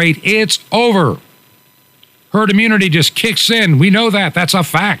 vaccination rate, it's over. Herd immunity just kicks in. We know that. That's a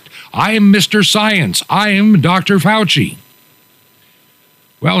fact. I am Mr. Science. I am Dr. Fauci.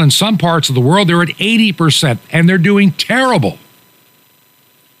 Well, in some parts of the world, they're at 80%, and they're doing terrible.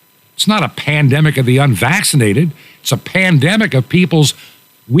 It's not a pandemic of the unvaccinated. It's a pandemic of people's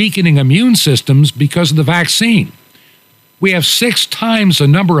weakening immune systems because of the vaccine. We have 6 times the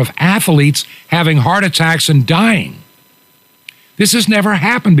number of athletes having heart attacks and dying. This has never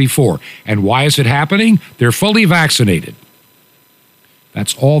happened before. And why is it happening? They're fully vaccinated.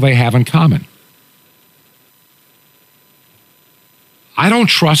 That's all they have in common. I don't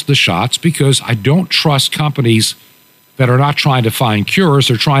trust the shots because I don't trust companies that are not trying to find cures,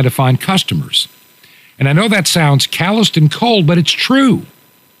 they're trying to find customers. And I know that sounds calloused and cold, but it's true.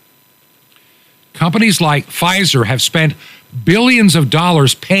 Companies like Pfizer have spent billions of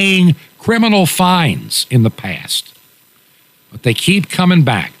dollars paying criminal fines in the past, but they keep coming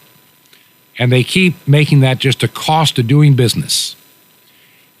back. And they keep making that just a cost of doing business.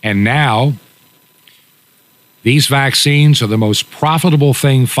 And now, these vaccines are the most profitable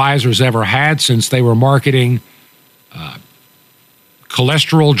thing Pfizer's ever had since they were marketing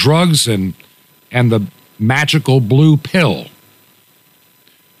cholesterol drugs and the magical blue pill.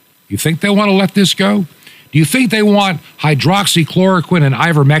 You think they want to let this go? Do you think they want hydroxychloroquine and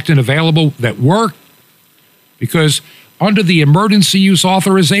ivermectin available that work? Because under the emergency use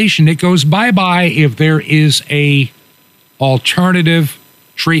authorization, it goes bye-bye if there is a alternative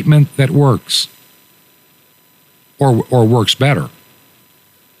treatment that works or works better.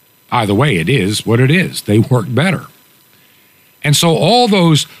 Either way, it is what it is. They work better. And so all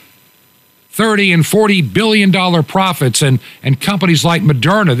those $30 and $40 billion profits and companies like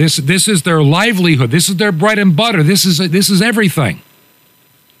Moderna, this is their livelihood. This is their bread and butter. This is everything.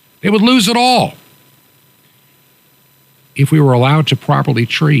 They would lose it all if we were allowed to properly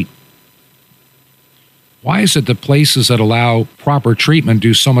treat. Why is it that places that allow proper treatment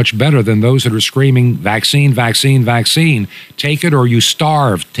do so much better than those that are screaming, vaccine, vaccine, vaccine? Take it or you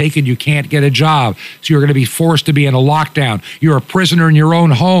starve. Take it, you can't get a job. So you're going to be forced to be in a lockdown. You're a prisoner in your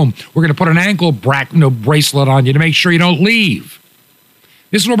own home. We're going to put an ankle bracelet on you to make sure you don't leave.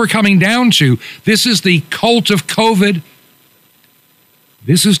 This is what we're coming down to. This is the cult of COVID.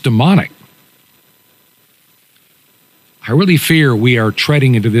 This is demonic. I really fear we are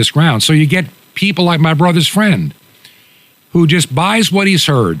treading into this ground. So you get people like my brother's friend who just buys what he's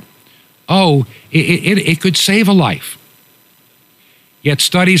heard. Oh, it could save a life. Yet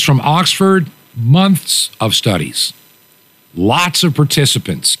studies from Oxford, months of studies, lots of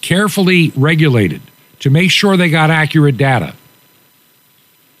participants, carefully regulated to make sure they got accurate data.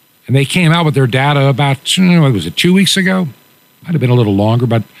 And they came out with their data about, what was it, 2 weeks ago? Might have been a little longer,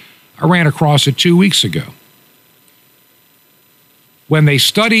 but I ran across it 2 weeks ago. When they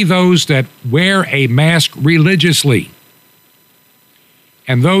study those that wear a mask religiously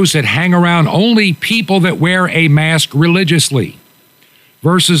and those that hang around only people that wear a mask religiously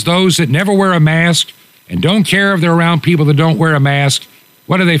versus those that never wear a mask and don't care if they're around people that don't wear a mask,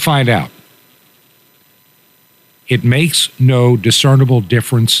 what do they find out? It makes no discernible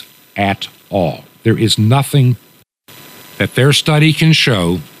difference at all. There is nothing that their study can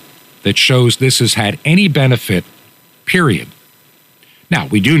show that shows this has had any benefit, period. Now,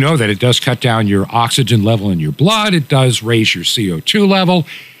 we do know that it does cut down your oxygen level in your blood. It does raise your CO2 level.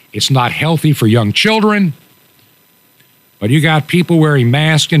 It's not healthy for young children. But you got people wearing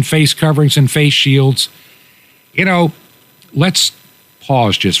masks and face coverings and face shields. You know, let's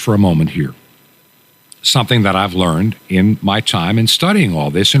pause just for a moment here. Something that I've learned in my time in studying all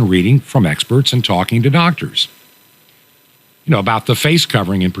this and reading from experts and talking to doctors. You know, about the face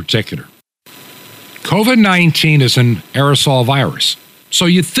covering in particular. COVID-19 is an aerosol virus. So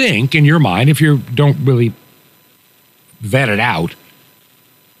you think in your mind, if you don't really vet it out,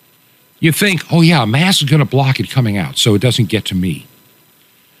 you think, oh yeah, a mask is going to block it coming out so it doesn't get to me.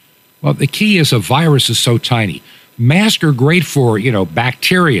 Well, the key is a virus is so tiny. Masks are great for,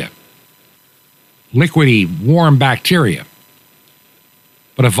 bacteria, liquidy, warm bacteria.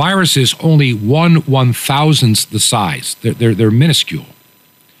 But a virus is only 1/1000th the size. They're minuscule.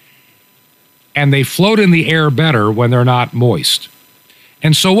 And they float in the air better when they're not moist.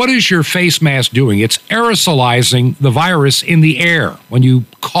 And so what is your face mask doing? It's aerosolizing the virus in the air when you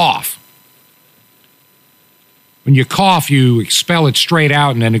cough. When you cough, you expel it straight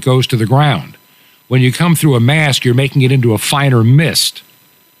out and then it goes to the ground. When you come through a mask, you're making it into a finer mist.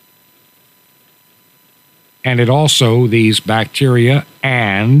 And it also, these bacteria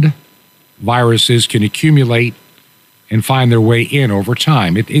and viruses can accumulate and find their way in over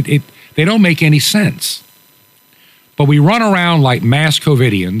time. They don't make any sense. But we run around like mass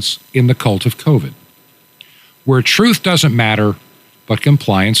COVIDians in the cult of COVID, where truth doesn't matter, but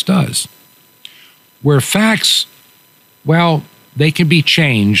compliance does. Where facts, well, they can be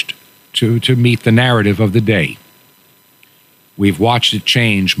changed to meet the narrative of the day. We've watched it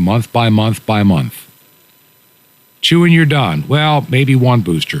change month by month by month. 2 and you're done. Well, maybe 1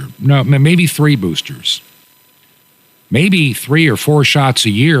 booster. No, maybe 3 boosters. Maybe 3 or 4 shots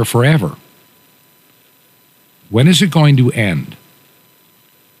a year forever. When is it going to end?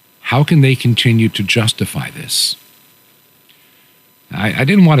 How can they continue to justify this? I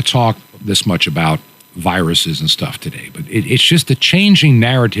didn't want to talk this much about viruses and stuff today, but it's just the changing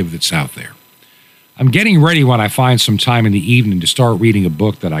narrative that's out there. I'm getting ready when I find some time in the evening to start reading a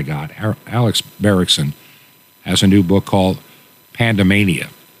book that I got. Alex Berickson has a new book called Pandemania,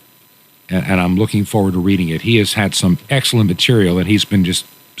 and I'm looking forward to reading it. He has had some excellent material, and he's been just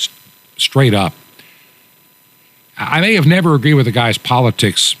straight up. I may have never agreed with the guy's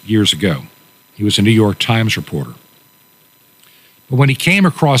politics years ago, He was a New York Times reporter. But when he came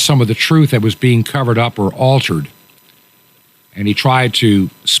across some of the truth that was being covered up or altered, and he tried to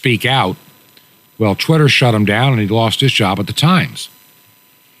speak out, well, Twitter shut him down and he lost his job at the Times.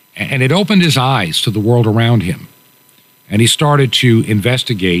 And it opened his eyes to the world around him. And he started to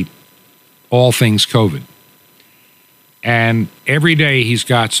investigate all things COVID. And every day he's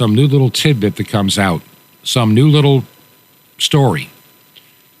got some new little tidbit that comes out, some new little story.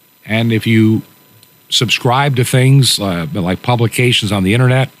 And if you subscribe to things like publications on the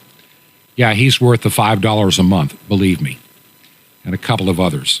internet, yeah, he's worth the $5 a month, believe me. And a couple of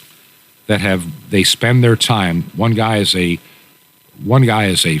others that they spend their time. One guy is a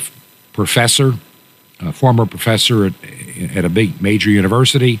professor, a former professor at a big major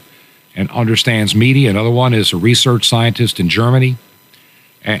university and understands media. Another one is a research scientist in Germany.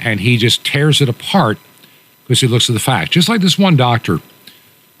 And he just tears it apart because he looks at the facts. Just like this one doctor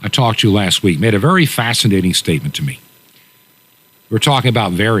I talked to last week made a very fascinating statement to me. We were talking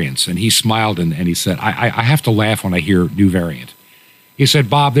about variants, and he smiled and he said, I have to laugh when I hear new variant. He said,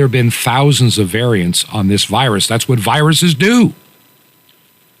 Bob, there have been thousands of variants on this virus. That's what viruses do.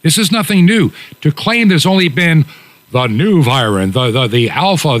 This is nothing new. To claim there's only been the new variant, the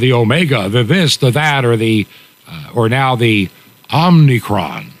alpha, the omega, the this, the that, or now the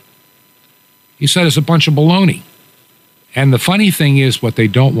Omicron. He said it's a bunch of baloney. And the funny thing is what they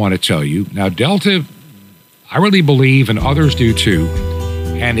don't want to tell you. Now, Delta, I really believe, and others do too,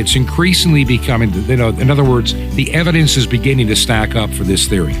 and it's increasingly becoming, in other words, the evidence is beginning to stack up for this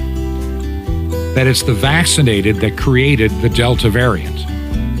theory, that it's the vaccinated that created the Delta variant,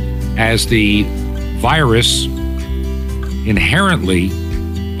 as the virus inherently,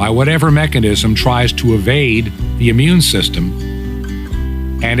 by whatever mechanism, tries to evade the immune system,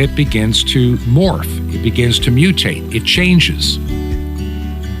 and it begins to morph, it begins to mutate, it changes.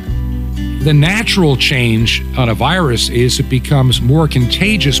 The natural change on a virus is it becomes more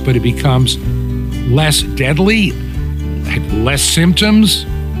contagious, but it becomes less deadly, less symptoms,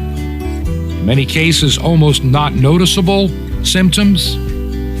 in many cases almost not noticeable symptoms.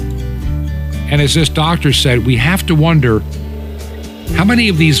 And as this doctor said, we have to wonder how many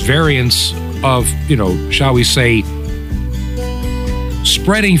of these variants of, shall we say,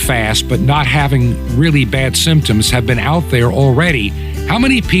 spreading fast but not having really bad symptoms have been out there already. How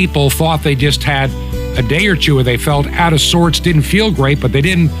many people thought they just had a day or two where they felt out of sorts, didn't feel great, but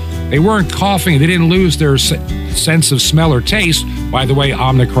they weren't coughing, they didn't lose their sense of smell or taste. By the way,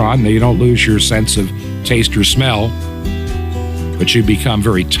 Omicron, you don't lose your sense of taste or smell, but you become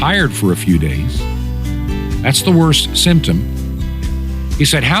very tired for a few days. That's the worst symptom. He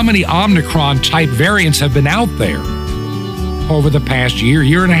said, how many Omicron type variants have been out there over the past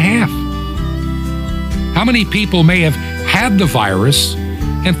year and a half? How many people may have had the virus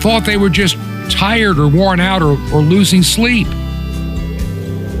and thought they were just tired or worn out or losing sleep?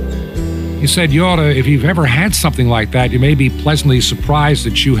 He said, you ought to, if you've ever had something like that, you may be pleasantly surprised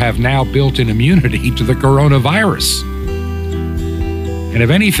that you have now built-in immunity to the coronavirus. And if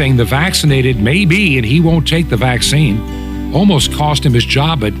anything, the vaccinated may be, and he won't take the vaccine, almost cost him his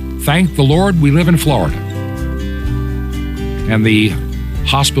job, but thank the Lord we live in Florida. And the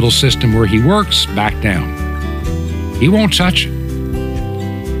hospital system where he works backed down. He won't touch it.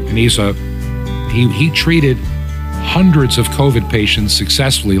 And he treated hundreds of COVID patients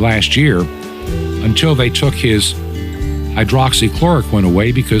successfully last year until they took his hydroxychloroquine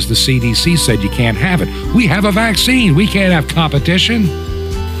away because the CDC said you can't have it. We have a vaccine. We can't have competition.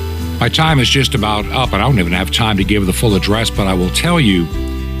 My time is just about up, and I don't even have time to give the full address, but I will tell you,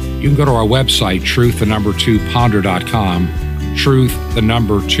 you can go to our website, truth2ponder.com,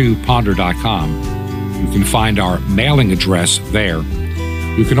 truth2ponder.com. You can find our mailing address there.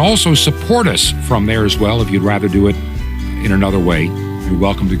 You can also support us from there as well if you'd rather do it in another way. You're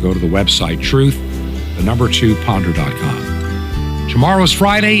welcome to go to the website, truth2ponder.com. Tomorrow's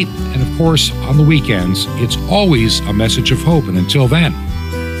Friday, and of course, on the weekends, it's always a message of hope. And until then,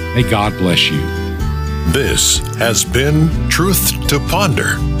 may God bless you. This has been Truth to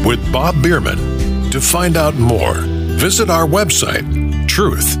Ponder with Bob Bierman. To find out more, visit our website,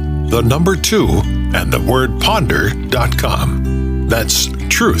 truth2ponder.com. That's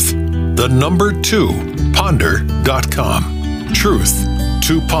truth2ponder.com. Truth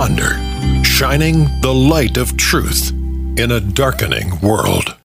to Ponder, shining the light of truth in a darkening world.